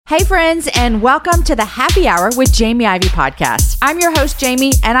Hey friends, and welcome to the Happy Hour with Jamie Ivey podcast. I'm your host,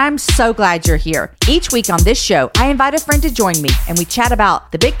 Jamie, and I'm so glad you're here. Each week on this show, I invite a friend to join me, and we chat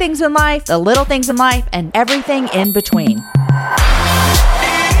about the big things in life, the little things in life, and everything in between.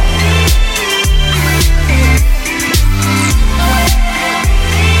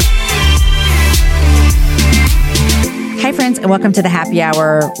 Hi, friends, and welcome to the Happy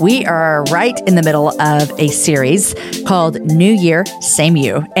Hour. We are right in the middle of a series called New Year, Same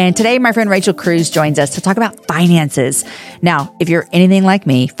You. And today, my friend Rachel Cruze joins us to talk about finances. Now, if you're anything like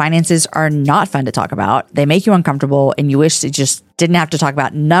me, finances are not fun to talk about. They make you uncomfortable, and you wish you just didn't have to talk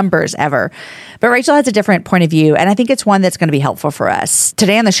about numbers ever. But Rachel has a different point of view, and I think it's one that's going to be helpful for us.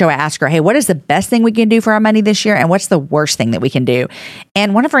 Today on the show, I asked her, hey, what is the best thing we can do for our money this year, and what's the worst thing that we can do?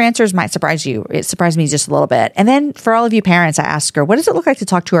 And one of her answers might surprise you. It surprised me just a little bit. And then for all of you parents, I asked her, what does it look like to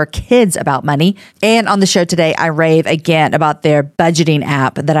talk to our kids about money? And on the show today, I rave again about their budgeting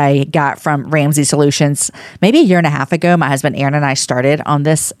app that I got from Ramsey Solutions. Maybe a year and a half ago, my husband Aaron and I started on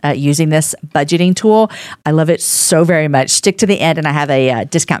this, using this budgeting tool. I love it so very much. Stick to the end, and I have a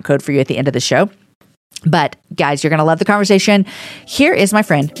discount code for you at the end of the show. But guys, you're going to love the conversation. Here is my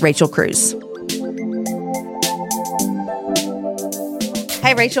friend, Rachel Cruze.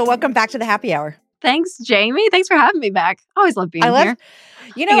 Hey, Rachel, welcome back to the Happy Hour. Thanks, Jamie. Thanks for having me back. I always love being here.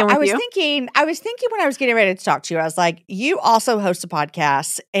 You know, I was thinking when I was getting ready to talk to you, I was like, you also host a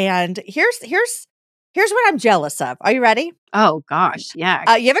podcast, and here's what I'm jealous of. Are you ready? Oh gosh,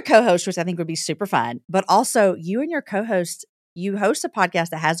 yeah. You have a co-host, which I think would be super fun, but also you and your co-host, you host a podcast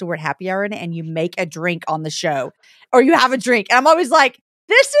that has the word happy hour in it, and you make a drink on the show, or you have a drink. And I'm always like,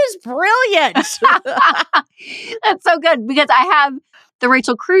 this is brilliant. That's so good, because I have the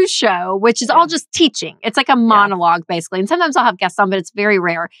Rachel Cruze show, which is all just teaching. It's like a monologue, basically. And sometimes I'll have guests on, but it's very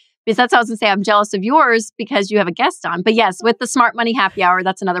rare. Because that's what I was going to say. I'm jealous of yours because you have a guest on. But yes, with the Smart Money Happy Hour,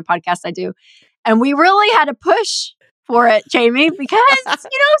 that's another podcast I do. And we really had to push for it, Jamie, because,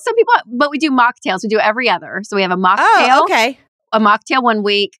 some people, but we do mocktails. We do every other. So we have a mocktail, a mocktail one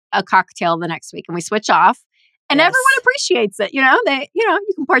week, a cocktail the next week, and we switch off. And everyone appreciates it. You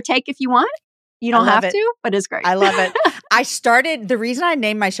can partake if you want. You don't have to, but it's great. I love it. The reason I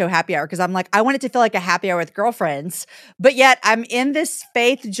named my show Happy Hour, because I'm like, I want it to feel like a happy hour with girlfriends, but yet I'm in this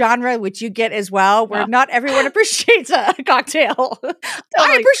faith genre, which you get as well, where not everyone appreciates a cocktail. Totally.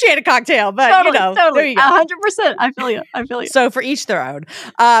 I appreciate a cocktail, but totally. There you go. 100%. I feel you. So for each their own.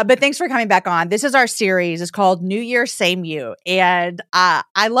 But thanks for coming back on. This is our series. It's called New Year, Same You. And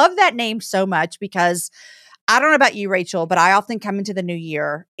I love that name so much because I don't know about you, Rachel, but I often come into the new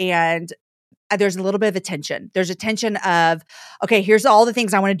year and there's a little bit of a tension. There's a tension of, okay, here's all the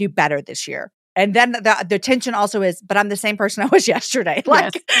things I want to do better this year. And then the tension also is, but I'm the same person I was yesterday.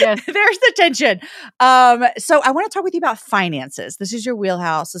 Like, yes. There's the tension. So I want to talk with you about finances. This is your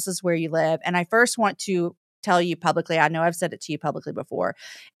wheelhouse. This is where you live. And I first want to tell you publicly, I know I've said it to you publicly before,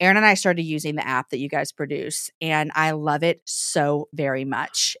 Aaron and I started using the app that you guys produce, and I love it so very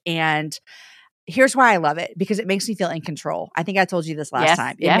much. And here's why I love it, because it makes me feel in control. I think I told you this last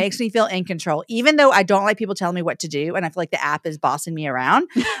time. It makes me feel in control. Even though I don't like people telling me what to do, and I feel like the app is bossing me around,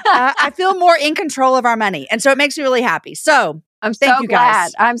 I feel more in control of our money. And so it makes me really happy. So I'm so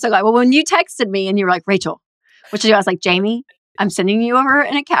glad. I'm so glad. Well, when you texted me and you were like, Rachel, what should I do? I was like, Jamie, I'm sending you over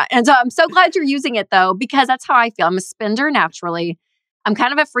an account. And so I'm so glad you're using it, though, because that's how I feel. I'm a spender naturally. I'm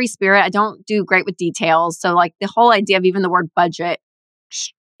kind of a free spirit. I don't do great with details. So like the whole idea of even the word budget,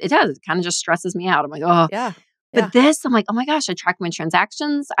 it kind of just stresses me out. I'm like, oh, yeah. But this, I'm like, oh my gosh, I track my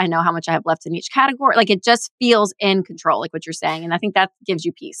transactions. I know how much I have left in each category. Like it just feels in control, like what you're saying. And I think that gives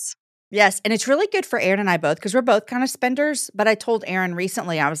you peace. Yes. And it's really good for Aaron and I both, because we're both kind of spenders. But I told Aaron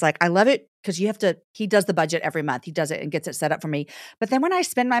recently, I was like, I love it because he does the budget every month. He does it and gets it set up for me. But then when I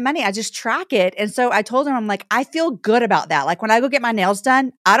spend my money, I just track it. And so I told him, I'm like, I feel good about that. Like when I go get my nails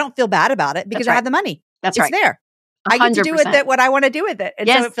done, I don't feel bad about it because I have the money. It's there. 100%. I get to do with it what I want to do with it. And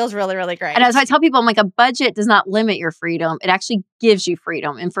so it feels really, really great. And as I tell people, I'm like, a budget does not limit your freedom. It actually gives you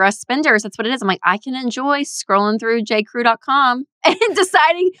freedom. And for us spenders, that's what it is. I'm like, I can enjoy scrolling through jcrew.com and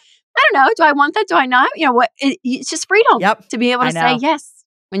deciding, I don't know, do I want that? Do I not? You know what? It's just freedom to be able to say yes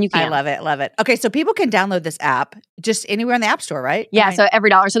when you can. I love it. Love it. Okay. So people can download this app just anywhere in the App Store, right? Yeah. So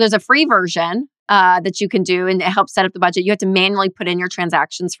every dollar. So there's a free version that you can do, and it helps set up the budget. You have to manually put in your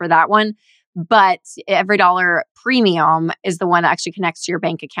transactions for that one. But every dollar premium is the one that actually connects to your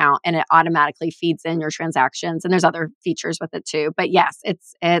bank account, and it automatically feeds in your transactions. And there's other features with it too. But yes,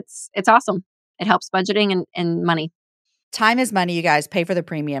 it's awesome. It helps budgeting and money. Time is money, you guys. Pay for the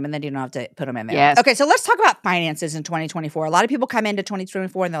premium and then you don't have to put them in there. Yes. Okay, so let's talk about finances in 2024. A lot of people come into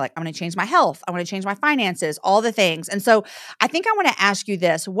 2024 and they're like, I'm going to change my health. I want to change my finances, all the things. And so I think I want to ask you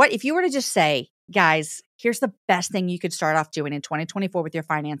this. What if you were to just say, guys, here's the best thing you could start off doing in 2024 with your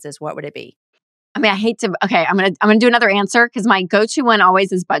finances, what would it be? I mean, I hate to. Okay, I'm gonna do another answer because my go-to one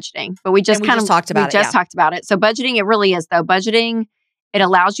always is budgeting. But we just talked about it. So budgeting, it really is though. Budgeting, it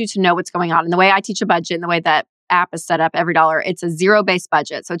allows you to know what's going on. And the way I teach a budget, and the way that app is set up, every dollar, it's a zero-based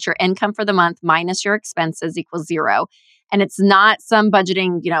budget. So it's your income for the month minus your expenses equals zero. And it's not some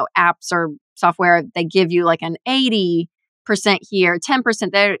budgeting, apps or software. They give you like an 80% here,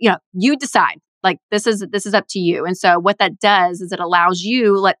 10% there. You decide. Like this is up to you. And so what that does is it allows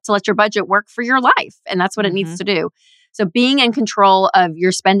you to let your budget work for your life. And that's what it needs to do. So being in control of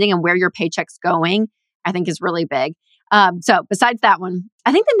your spending and where your paycheck's going, I think is really big. So besides that one,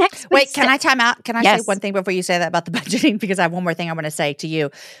 I think the next Wait, can I time out? Can I say one thing before you say that about the budgeting? Because I have one more thing I want to say to you.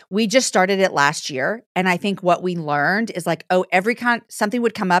 We just started it last year. And I think what we learned is like, something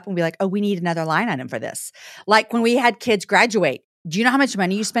would come up and be like, oh, we need another line item for this. Like when we had kids graduate. Do you know how much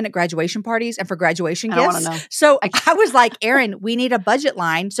money you spend at graduation parties and for graduation gifts? I don't want to know. So I was like, Erin, we need a budget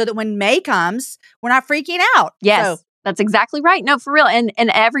line so that when May comes, we're not freaking out. Yes, so, that's exactly right. No, for real. And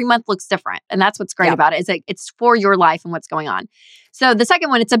every month looks different. And that's what's great about it is that it's for your life and what's going on. So the second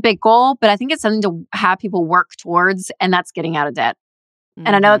one, it's a big goal, but I think it's something to have people work towards, and that's getting out of debt.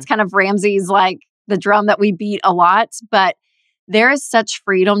 And I know it's kind of Ramsey's like the drum that we beat a lot, but there is such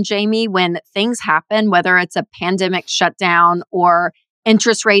freedom, Jamie, when things happen, whether it's a pandemic shutdown or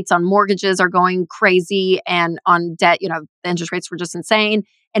interest rates on mortgages are going crazy and on debt, the interest rates were just insane.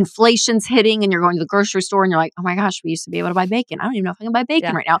 Inflation's hitting and you're going to the grocery store and you're like, oh my gosh, we used to be able to buy bacon. I don't even know if I can buy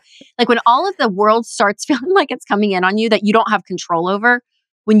bacon right now. Like when all of the world starts feeling like it's coming in on you that you don't have control over,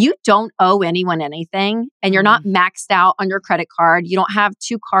 when you don't owe anyone anything and you're not maxed out on your credit card, you don't have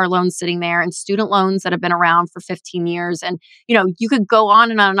 2 car loans sitting there and student loans that have been around for 15 years. And, you could go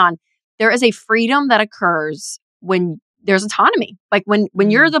on and on and on. There is a freedom that occurs when there's autonomy. Like when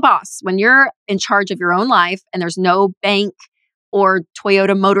you're the boss, when you're in charge of your own life and there's no bank or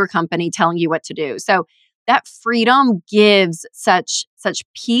Toyota Motor Company telling you what to do. So that freedom gives such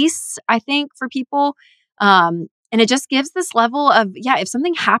peace, I think, for people. And it just gives this level of, if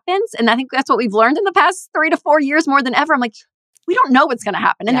something happens, and I think that's what we've learned in the past 3 to 4 years more than ever. I'm like, we don't know what's going to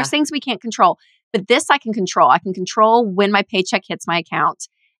happen. And there's things we can't control. But this I can control. I can control when my paycheck hits my account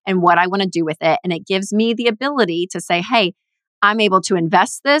and what I want to do with it. And it gives me the ability to say, hey, I'm able to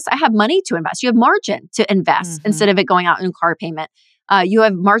invest this. I have money to invest. You have margin to invest instead of it going out in a car payment. You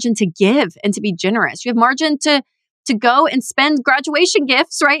have margin to give and to be generous. You have margin to go and spend graduation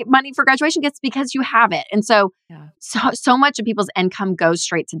gifts, right? Money for graduation gifts because you have it. And so much of people's income goes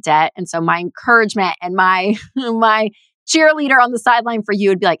straight to debt. And so my encouragement and my cheerleader on the sideline for you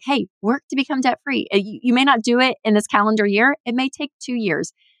would be like, hey, work to become debt free. You may not do it in this calendar year. It may take 2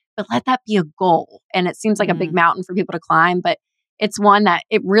 years, but let that be a goal. And it seems like a big mountain for people to climb, but it's one that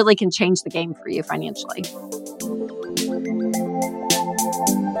it really can change the game for you financially.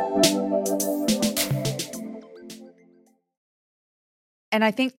 And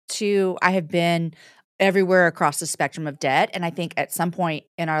I think too, I have been everywhere across the spectrum of debt. And I think at some point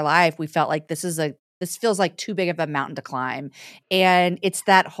in our life, we felt like this feels like too big of a mountain to climb. And it's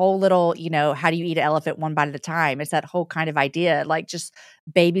that whole little, how do you eat an elephant one bite at a time? It's that whole kind of idea, like just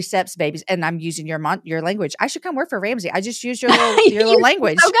baby steps, babies. And I'm using your language. I should come work for Ramsey. I just use your little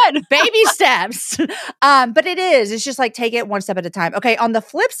language. So good. Baby steps. But it's just like take it one step at a time. Okay. On the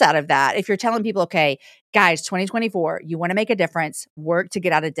flip side of that, if you're telling people, okay, guys, 2024, you want to make a difference, work to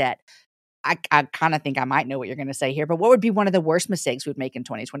get out of debt. I kind of think I might know what you're going to say here, but what would be one of the worst mistakes we'd make in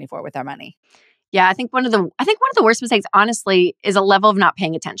 2024 with our money? Yeah, I think one of the worst mistakes, honestly, is a level of not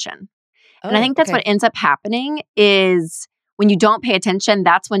paying attention. And I think that's what ends up happening is when you don't pay attention,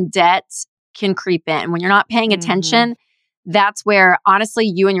 that's when debt can creep in. When you're not paying attention, that's where,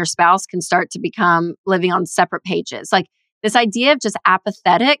 honestly, you and your spouse can start to become living on separate pages. Like this idea of just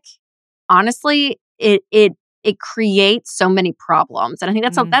apathetic, honestly, it creates so many problems. And I think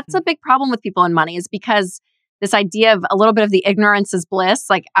that's a big problem with people in money is because this idea of a little bit of the ignorance is bliss,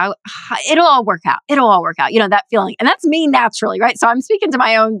 like it'll all work out. It'll all work out. That feeling. And that's me naturally, right? So I'm speaking to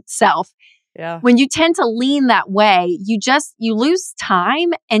my own self. Yeah. When you tend to lean that way, you lose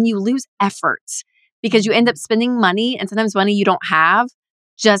time and you lose effort because you end up spending money and sometimes money you don't have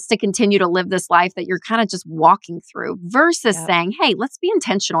just to continue to live this life that you're kind of just walking through versus saying, hey, let's be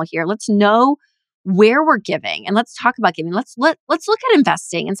intentional here. Let's know where we're giving and let's talk about giving. Let's look at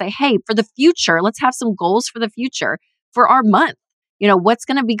investing and say, hey, for the future, let's have some goals for the future for our month. What's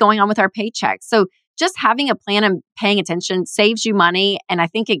going to be going on with our paychecks? So just having a plan and paying attention saves you money. And I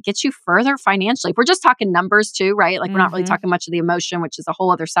think it gets you further financially. If we're just talking numbers too, right? Like we're not really talking much of the emotion, which is a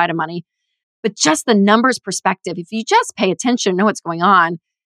whole other side of money, but just the numbers perspective. If you just pay attention, know what's going on,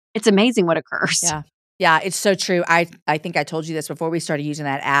 it's amazing what occurs. Yeah. Yeah, it's so true. I think I told you this before we started using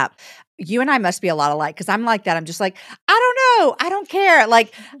that app. You and I must be a lot alike because I'm like that. I'm just like, I don't know. I don't care.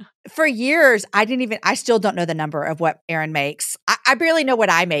 Like for years, I still don't know the number of what Erin makes. I barely know what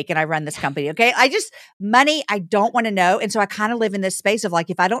I make and I run this company. Okay. Money, I don't want to know. And so I kind of live in this space of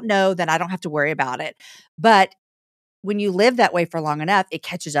like, if I don't know, then I don't have to worry about it. But when you live that way for long enough, it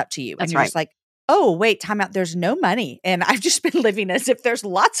catches up to you. That's and you're right. just like, oh, wait, time out. There's no money. And I've just been living as if there's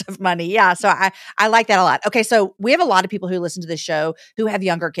lots of money. Yeah. So I like that a lot. Okay. So we have a lot of people who listen to this show who have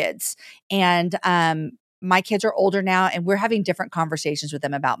younger kids. And my kids are older now and we're having different conversations with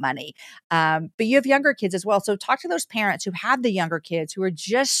them about money. But you have younger kids as well. So talk to those parents who have the younger kids who are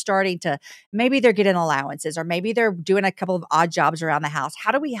just starting to, maybe they're getting allowances or maybe they're doing a couple of odd jobs around the house.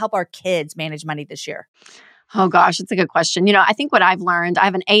 How do we help our kids manage money this year? Oh gosh, it's a good question. I think what I've learned, I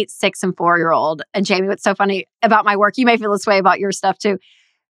have an 8, 6, and 4-year-old. And Jamie, what's so funny about my work, you may feel this way about your stuff too.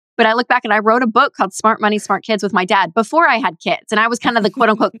 But I look back and I wrote a book called Smart Money, Smart Kids with my dad before I had kids. And I was kind of the quote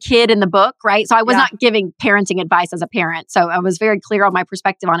unquote kid in the book, right? So I was not giving parenting advice as a parent. So I was very clear on my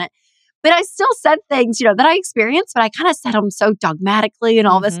perspective on it. But I still said things, that I experienced, but I kind of said them so dogmatically and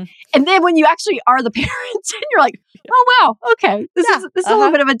all this. And then when you actually are the parent, and you're like, oh, wow, okay, this is a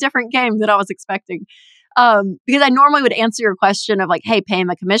little bit of a different game than I was expecting. Because I normally would answer your question of like, hey, pay him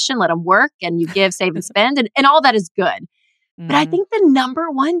a commission, let him work, and you give, save, and spend, and all that is good. But I think the number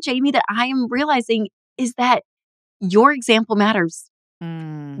one, Jamie, that I am realizing is that your example matters. They're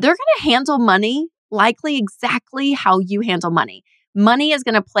going to handle money likely exactly how you handle money. Money is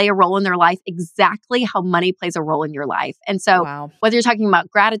going to play a role in their life exactly how money plays a role in your life. And so whether you're talking about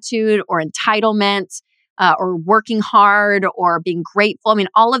gratitude or entitlement, or working hard or being grateful. I mean,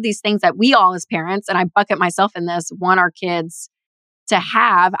 all of these things that we all as parents, and I bucket myself in this, want our kids to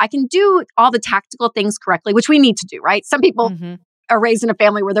have. I can do all the tactical things correctly, which we need to do, right? Some people are raised in a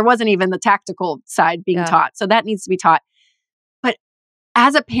family where there wasn't even the tactical side being taught. So that needs to be taught. But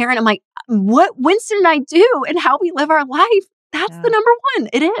as a parent, I'm like, what Winston and I do and how we live our life, that's the number one.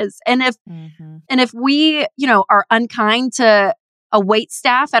 It is. And if we, are unkind to a wait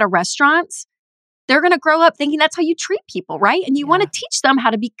staff at a restaurant, they're going to grow up thinking that's how you treat people, right? And you want to teach them how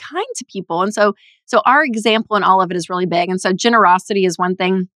to be kind to people. And so our example in all of it is really big. And so generosity is one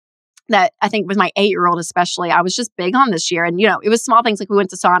thing that I think with my 8-year-old especially, I was just big on this year. And, it was small things like we went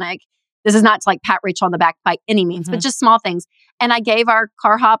to Sonic. This is not to like pat Rachel on the back by any means, but just small things. And I gave our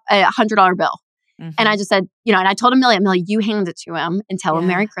car hop a $100 bill. And I just said, and I told Amelia, you hand it to him and tell him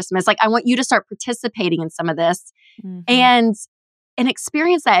Merry Christmas. Like, I want you to start participating in some of this. And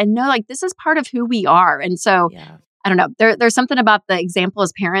experience that and know like this is part of who we are. And so I don't know, there's something about the example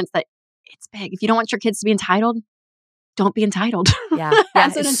as parents that it's big. If you don't want your kids to be entitled, don't be entitled.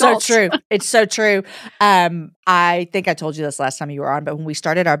 It's so true. It's so true. I think I told you this last time you were on, but when we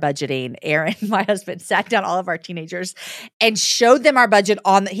started our budgeting, Aaron, my husband, sat down all of our teenagers and showed them our budget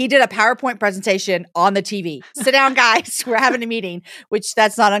he did a PowerPoint presentation on the TV. Sit down, guys. We're having a meeting, which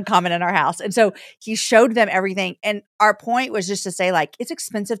that's not uncommon in our house. And so he showed them everything. And our point was just to say like, it's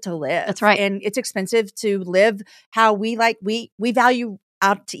expensive to live. That's right. And it's expensive to live how we like, we value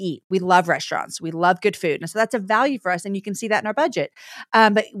out to eat. We love restaurants. We love good food. And so that's a value for us. And you can see that in our budget.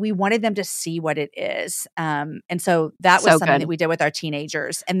 But we wanted them to see what it is. And so that was something that we did with our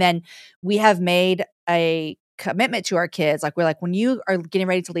teenagers. And then we have made a commitment to our kids. Like we're like, when you are getting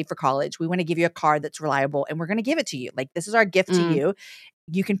ready to leave for college, we want to give you a card that's reliable and we're going to give it to you. Like this is our gift to you.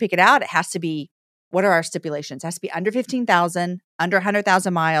 You can pick it out. It has to be, what are our stipulations? It has to be under 15,000, under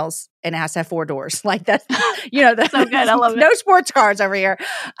 100,000 miles, and it has to have 4 doors. Like that's, that's so good. I love it. No sports cars over here.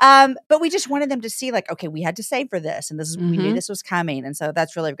 But we just wanted them to see like, okay, we had to save for this. And this is, we knew this was coming. And so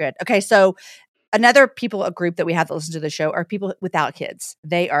that's really good. Okay. So another a group that we have that listen to the show are people without kids.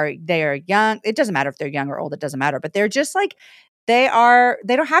 They are young. It doesn't matter if they're young or old. It doesn't matter, but they're just like, they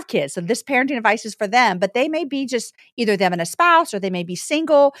don't have kids. So this parenting advice is for them, but they may be just either them and a spouse, or they may be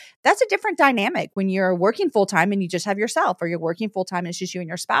single. That's a different dynamic when you're working full-time and you just have yourself, or you're working full-time and it's just you and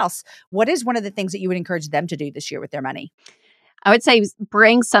your spouse. What is one of the things that you would encourage them to do this year with their money? I would say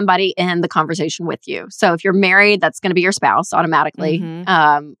bring somebody in the conversation with you. So if you're married, that's going to be your spouse automatically,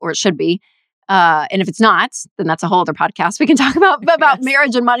 or it should be. And if it's not, then that's a whole other podcast we can talk about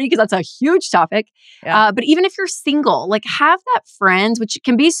marriage and money, because that's a huge topic. But even if you're single, like have that friend, which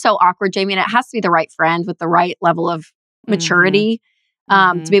can be so awkward, Jamie, and it has to be the right friend with the right level of maturity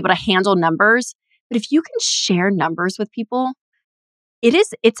to be able to handle numbers. But if you can share numbers with people,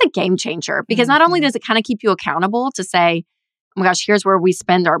 it's a game changer because not only does it kind of keep you accountable to say, oh my gosh, here's where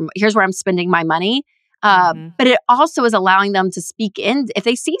I'm spending my money. But it also is allowing them to speak in if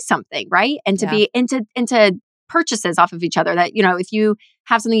they see something, right? And to be into purchases off of each other that, if you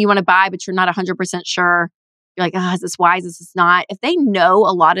have something you want to buy, but you're not 100% sure, you're like, is this wise? Is this not? If they know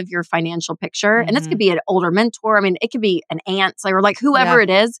a lot of your financial picture, and this could be an older mentor, I mean, it could be an aunt or like whoever it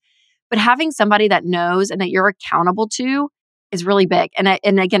is, but having somebody that knows and that you're accountable to is really big.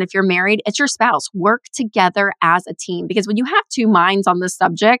 And again, if you're married, it's your spouse. Work together as a team because when you have two minds on this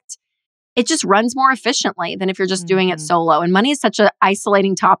subject, it just runs more efficiently than if you're just doing it solo. And money is such an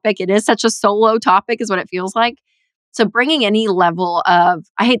isolating topic. It is such a solo topic is what it feels like. So bringing any level of,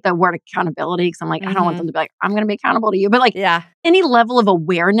 I hate the word accountability because I'm like, I don't want them to be like, I'm going to be accountable to you. But like any level of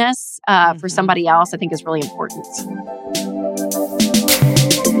awareness for somebody else, I think is really important.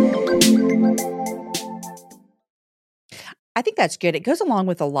 I think that's good. It goes along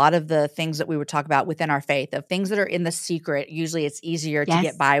with a lot of the things that we would talk about within our faith of things that are in the secret. Usually it's easier to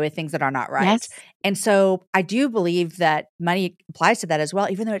get by with things that are not right. Yes. And so I do believe that money applies to that as well,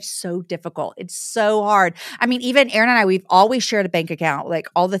 even though it's so difficult. It's so hard. I mean, even Aaron and I, we've always shared a bank account, like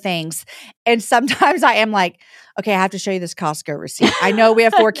all the things. And sometimes I am like, okay, I have to show you this Costco receipt. I know we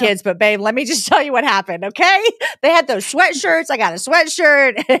have 4 kids, but babe, let me just tell you what happened, okay? They had those sweatshirts. I got a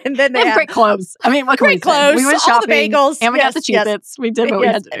sweatshirt. And then they have great clothes. I mean, what can great clothes. We went shopping. All the bagels. And we got the Cheez-Its. We did what we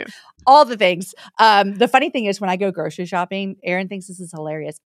had to do. All the things. The funny thing is when I go grocery shopping, Aaron thinks this is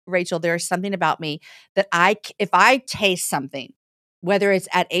hilarious. Rachel, there's something about me that if I taste something, whether it's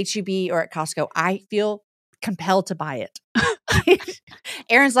at H-E-B or at Costco, I feel compelled to buy it.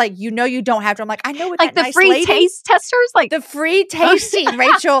 Aaron's like, you don't have to. I'm like, I know what like that the nice free lady, taste testers, like the free tasting,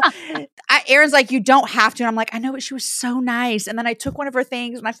 Rachel. Aaron's like, you don't have to. And I'm like, I know, but she was so nice. And then I took one of her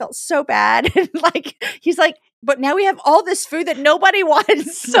things and I felt so bad. And like, he's like, but now we have all this food that nobody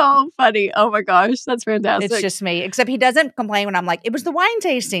wants. So funny. Oh my gosh. That's fantastic. It's just me. Except he doesn't complain when I'm like, it was the wine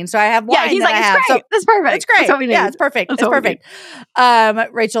tasting. So I have wine. Yeah, he's like, it's great. That's perfect. It's great. That's what we need. Yeah, it's perfect. It's perfect.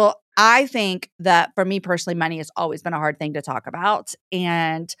 Rachel, I think that for me personally, money has always been a hard thing to talk about.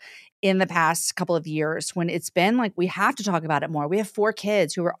 And in the past couple of years, when it's been like, we have to talk about it more. We have 4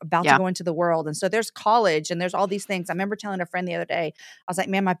 kids who are about to go into the world. And so there's college and there's all these things. I remember telling a friend the other day, I was like,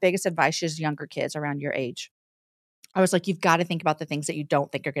 man, my biggest advice is younger kids around your age. I was like, you've got to think about the things that you don't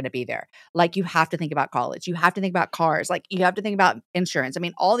think are going to be there. Like you have to think about college. You have to think about cars. Like you have to think about insurance. I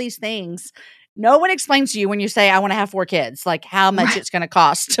mean, all these things no one explains to you when you say, I want to have 4 kids, like how much it's going to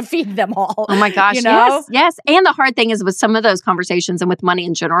cost to feed them all. Oh my gosh. Yes. And the hard thing is with some of those conversations and with money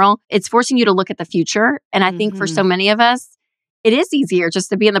in general, it's forcing you to look at the future. And I think for so many of us, it is easier just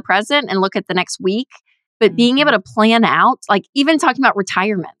to be in the present and look at the next week. But being able to plan out, like even talking about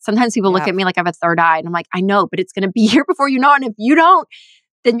retirement, sometimes people look at me like I have a third eye and I'm like, I know, but it's going to be here before you know it. And if you don't,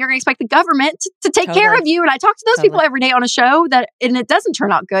 then you're going to expect the government to take care of you. And I talk to those people every day on a show and it doesn't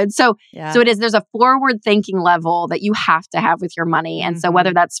turn out good. So there's a forward thinking level that you have to have with your money. And so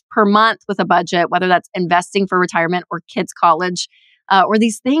whether that's per month with a budget, whether that's investing for retirement or kids' college, or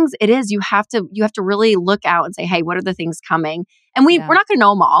these things, you have to really look out and say, hey, what are the things coming? And we're not going to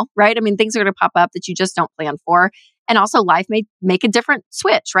know them all, right? I mean, things are going to pop up that you just don't plan for. And also life may make a different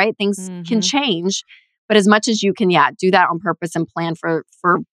switch, right? Things can change. But as much as you can, do that on purpose and plan for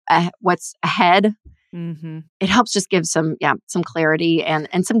what's ahead, it helps just give some clarity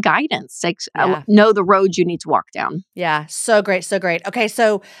and some guidance. Know the road you need to walk down. Yeah, so great, so great. Okay,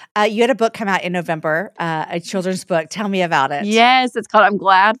 so you had a book come out in November, a children's book. Tell me about it. Yes, it's called I'm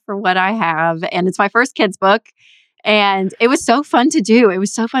Glad for What I Have. And it's my first kid's book. And it was so fun to do. It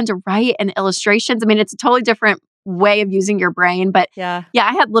was so fun to write and illustrations. I mean, it's a totally different way of using your brain. But I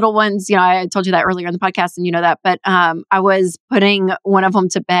had little ones, I told you that earlier in the podcast and you know that, but I was putting one of them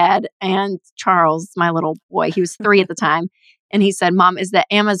to bed and Charles, my little boy, he was 3 at the time. And he said, Mom, is the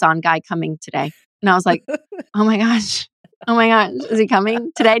Amazon guy coming today? And I was like, oh my gosh, is he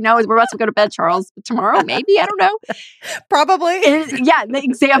coming today? No, we're about to go to bed, Charles. But tomorrow, maybe, I don't know. Probably. The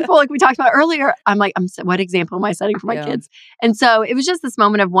example, like we talked about earlier, I'm like, what example am I setting for my kids? And so it was just this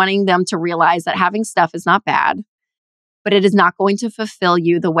moment of wanting them to realize that having stuff is not bad, but it is not going to fulfill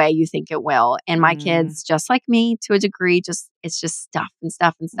you the way you think it will. And my kids, just like me to a degree, it's just stuff and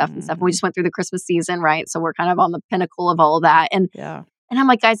stuff and stuff and stuff. And we just went through the Christmas season, right? So we're kind of on the pinnacle of all of that. And I'm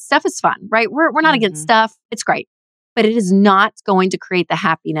like, guys, stuff is fun, right? We're not against stuff. It's great. But it is not going to create the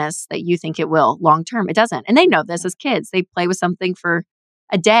happiness that you think it will long term. It doesn't. And they know this as kids. They play with something for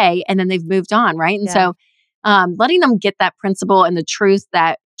a day and then they've moved on, right? And so letting them get that principle and the truth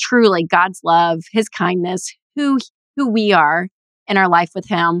that truly God's love, His kindness, who we are in our life with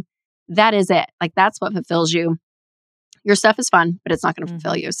Him, that is it. Like that's what fulfills you. Your stuff is fun, but it's not going to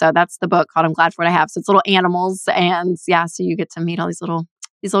fulfill you. So that's the book called I'm Glad for What I Have. So it's little animals. And yeah, so you get to meet all these little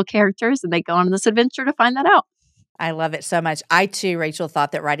characters and they go on this adventure to find that out. I love it so much. I too, Rachel,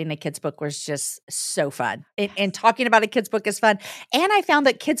 thought that writing a kid's book was just so fun. And talking about a kid's book is fun. And I found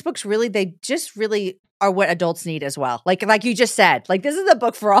that kids' books they just really are what adults need as well. Like you just said, like this is a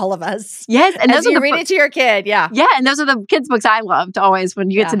book for all of us. Yes. And those are read it to your kid. Yeah. Yeah. And those are the kids' books I loved always when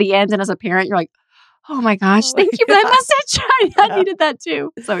you get to the end. And as a parent, you're like, oh my gosh, thank you for that message. I needed that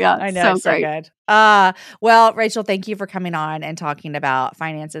too. So yeah, I know. It's so good. Well, Rachel, thank you for coming on and talking about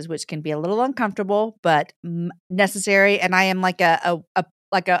finances, which can be a little uncomfortable, but necessary. And I am like a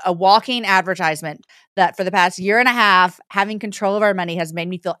walking advertisement that for the past year and a half, having control of our money has made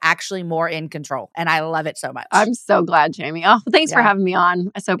me feel actually more in control. And I love it so much. I'm so glad, Jamie. Oh, thanks for having me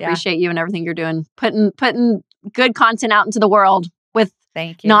on. I so appreciate you and everything you're doing, putting good content out into the world with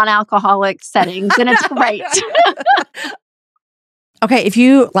non-alcoholic settings. And it's great. Okay, if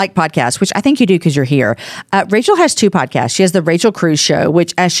you like podcasts, which I think you do because you're here, Rachel has 2 podcasts. She has the Rachel Cruze Show,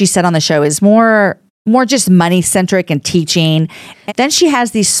 which, as she said on the show, is more just money-centric and teaching. And then she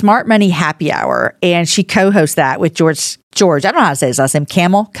has the Smart Money Happy Hour, and she co-hosts that with George. I don't know how to say his last name.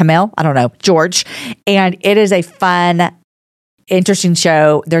 Camille? I don't know. George. And it is a fun, interesting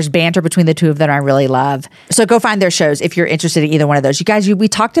show. There's banter between the two of them I really love. So go find their shows if you're interested in either one of those. You guys, we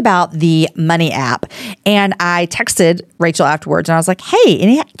talked about the Money app, and I texted Rachel afterwards and I was like, hey,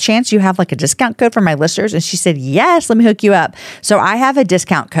 any chance you have like a discount code for my listeners? And she said, yes, let me hook you up. So I have a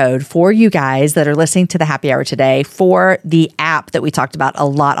discount code for you guys that are listening to the Happy Hour today for the app that we talked about a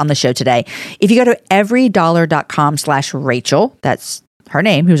lot on the show today. If you go to everydollar.com/Rachel, that's her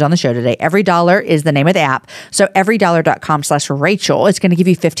name, who's on the show today. $Every is the name of the app. So everydollar.com/Rachel, it's going to give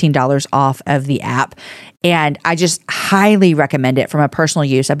you $15 off of the app. And I just highly recommend it from a personal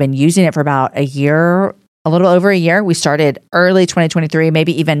use. I've been using it for about a year, a little over a year. We started early 2023,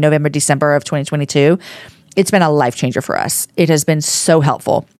 maybe even November, December of 2022. It's been a life changer for us. It has been so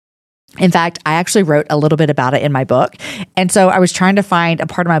helpful. In fact, I actually wrote a little bit about it in my book. And so I was trying to find a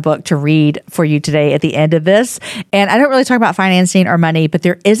part of my book to read for you today at the end of this. And I don't really talk about financing or money, but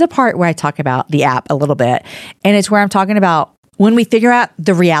there is a part where I talk about the app a little bit. And it's where I'm talking about when we figure out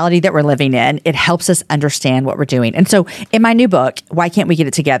the reality that we're living in, it helps us understand what we're doing. And so in my new book, Why Can't We Get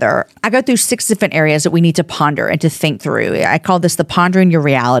It Together? I go through 6 different areas that we need to ponder and to think through. I call this the Pondering Your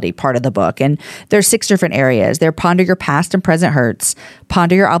Reality part of the book. And there's 6 different areas. They're ponder your past and present hurts,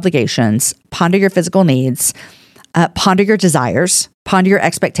 ponder your obligations, ponder your physical needs, ponder your desires, ponder your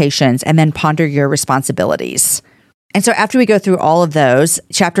expectations, and then ponder your responsibilities. And so after we go through all of those,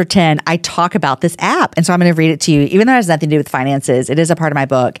 chapter 10, I talk about this app. And so I'm going to read it to you, even though it has nothing to do with finances. It is a part of my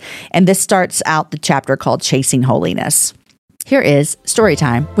book. And this starts out the chapter called Chasing Holiness. Here is story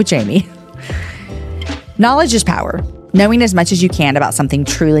time with Jamie. Knowledge is power. Knowing as much as you can about something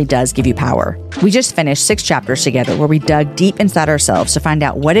truly does give you power. We just finished 6 chapters together where we dug deep inside ourselves to find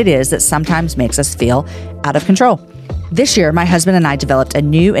out what it is that sometimes makes us feel out of control. This year, my husband and I developed a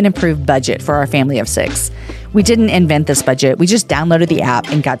new and improved budget for our family of 6. We didn't invent this budget. We just downloaded the app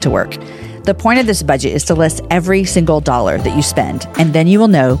and got to work. The point of this budget is to list every single dollar that you spend, and then you will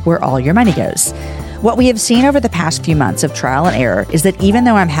know where all your money goes. What we have seen over the past few months of trial and error is that even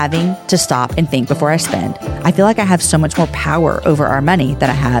though I'm having to stop and think before I spend, I feel like I have so much more power over our money than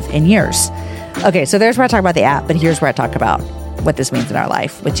I have in years. Okay, so there's where I talk about the app, but here's where I talk about what this means in our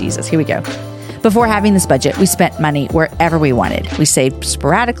life with Jesus. Here we go. Before having this budget, we spent money wherever we wanted. We saved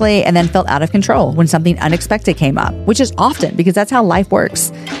sporadically and then felt out of control when something unexpected came up, which is often because that's how life works.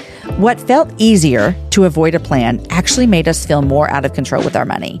 What felt easier to avoid a plan actually made us feel more out of control with our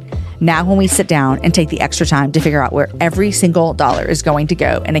money. Now, when we sit down and take the extra time to figure out where every single dollar is going to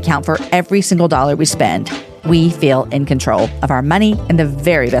go and account for every single dollar we spend, we feel in control of our money in the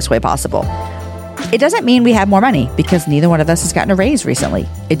very best way possible. It doesn't mean we have more money because neither one of us has gotten a raise recently.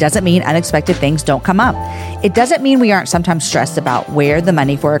 It doesn't mean unexpected things don't come up. It doesn't mean we aren't sometimes stressed about where the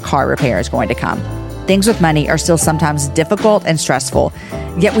money for a car repair is going to come. Things with money are still sometimes difficult and stressful,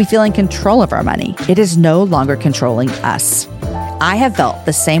 yet we feel in control of our money. It is no longer controlling us. I have felt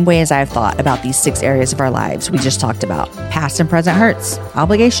the same way as I have thought about these 6 areas of our lives we just talked about: past and present hurts,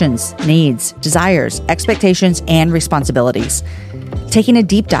 obligations, needs, desires, expectations, and responsibilities. Taking a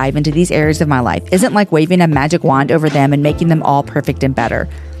deep dive into these areas of my life isn't like waving a magic wand over them and making them all perfect and better.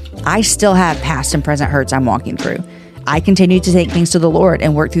 I still have past and present hurts I'm walking through. I continue to take things to the Lord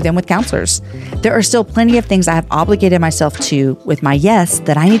and work through them with counselors. There are still plenty of things I have obligated myself to with my yes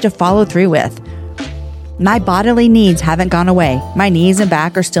that I need to follow through with. My bodily needs haven't gone away. My knees and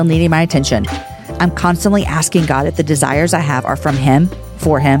back are still needing my attention. I'm constantly asking God if the desires I have are from Him,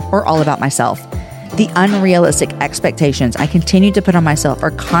 for Him, or all about myself. The unrealistic expectations I continue to put on myself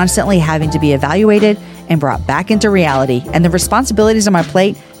are constantly having to be evaluated and brought back into reality, and the responsibilities on my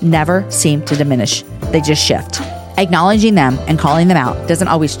plate never seem to diminish. They just shift. Acknowledging them and calling them out doesn't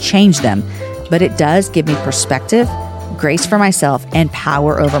always change them, but it does give me perspective, grace for myself, and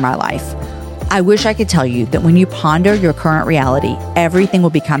power over my life. I wish I could tell you that when you ponder your current reality, everything will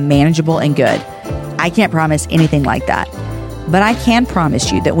become manageable and good. I can't promise anything like that. But I can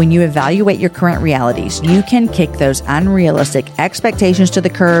promise you that when you evaluate your current realities, you can kick those unrealistic expectations to the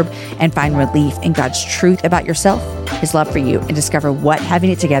curb and find relief in God's truth about yourself, His love for you, and discover what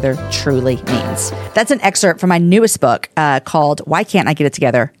having it together truly means. That's an excerpt from my newest book called Why Can't I Get It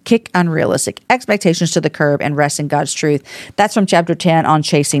Together? Kick Unrealistic Expectations to the Curb and Rest in God's Truth. That's from chapter 10 on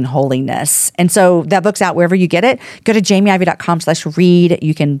chasing holiness. And so that book's out wherever you get it. Go to jamieivey.com/read.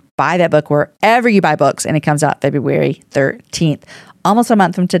 You can buy that book wherever you buy books, and it comes out February 13th, almost a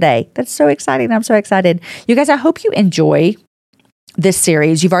month from today. That's so exciting. I'm so excited. You guys, I hope you enjoy this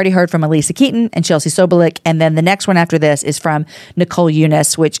series. You've already heard from Elisa Keaton and Chelsea Sobolik, and then the next one after this is from Nicole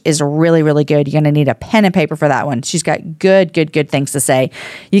Eunice, which is really, really good. You're going to need a pen and paper for that one. She's got good things to say.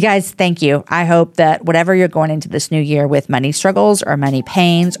 You guys, thank you. I hope that whatever you're going into this new year with money struggles or money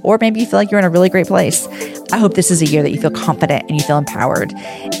pains, or maybe you feel like you're in a really great place, I hope this is a year that you feel confident and you feel empowered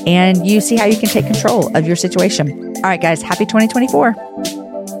and you see how you can take control of your situation. All right, guys, happy 2024.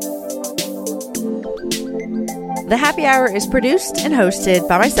 The Happy Hour is produced and hosted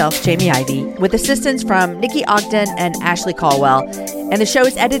by myself, Jamie Ivey, with assistance from Nikki Ogden and Ashley Caldwell, and the show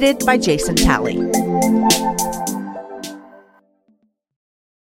is edited by Jason Talley.